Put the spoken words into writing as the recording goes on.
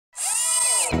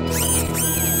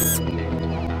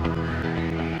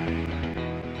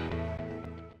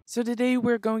So today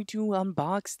we're going to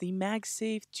unbox the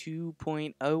MagSafe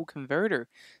 2.0 converter.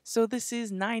 So this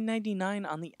is $9.99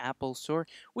 on the Apple Store,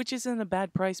 which isn't a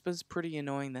bad price, but it's pretty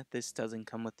annoying that this doesn't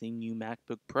come with the new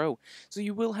MacBook Pro. So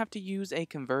you will have to use a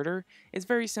converter. It's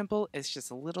very simple. It's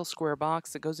just a little square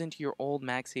box that goes into your old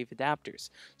MagSafe adapters.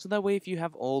 So that way if you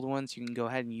have old ones, you can go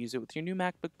ahead and use it with your new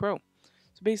MacBook Pro.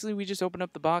 So basically we just open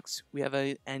up the box. We have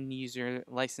a end user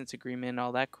license agreement,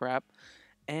 all that crap.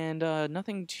 And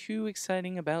nothing too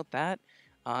exciting about that.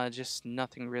 Just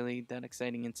nothing really that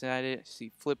exciting inside it. So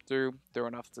you flip through, throw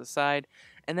it off to the side,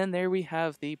 and then there we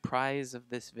have the prize of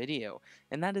this video,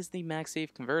 and that is the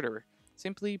MagSafe converter.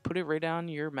 Simply put it right on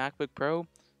your MacBook Pro,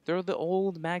 throw the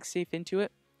old MagSafe into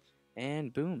it,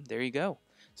 and boom, there you go.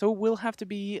 So it will have to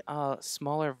be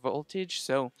smaller voltage,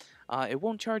 so it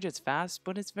won't charge as fast,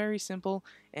 but it's very simple,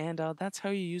 and that's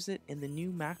how you use it in the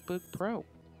new MacBook Pro.